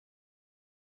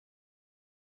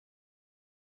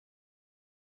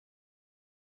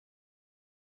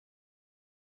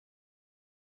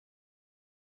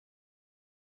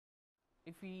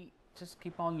if we just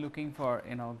keep on looking for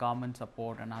government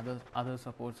support and other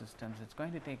support systems, it's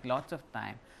going to take lots of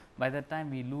time. By that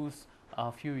time we lose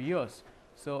a few years.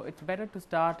 So it's better to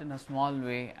start in a small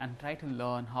way and try to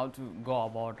learn how to go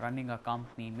about running a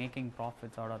company, making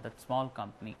profits out of that small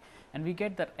company, and we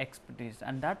get that expertise,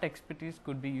 and that expertise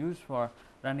could be used for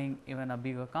running even a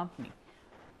bigger company.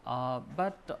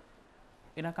 But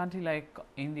in a country like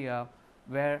India,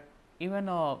 where even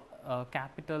a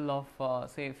capital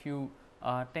of say a few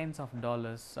tens of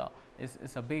dollars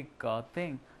is a big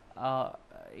thing, uh,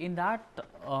 in that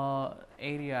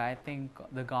area I think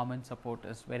the government support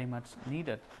is very much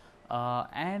needed,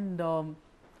 and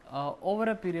over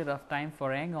a period of time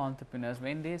for young entrepreneurs,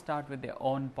 when they start with their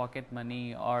own pocket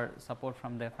money or support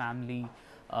from their family,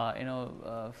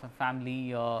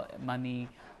 family money,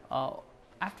 uh,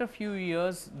 after a few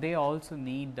years they also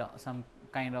need some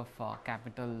kind of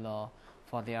capital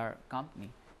for their company.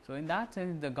 So in that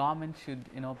sense the government should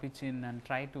pitch in and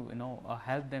try to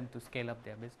help them to scale up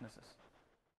their businesses.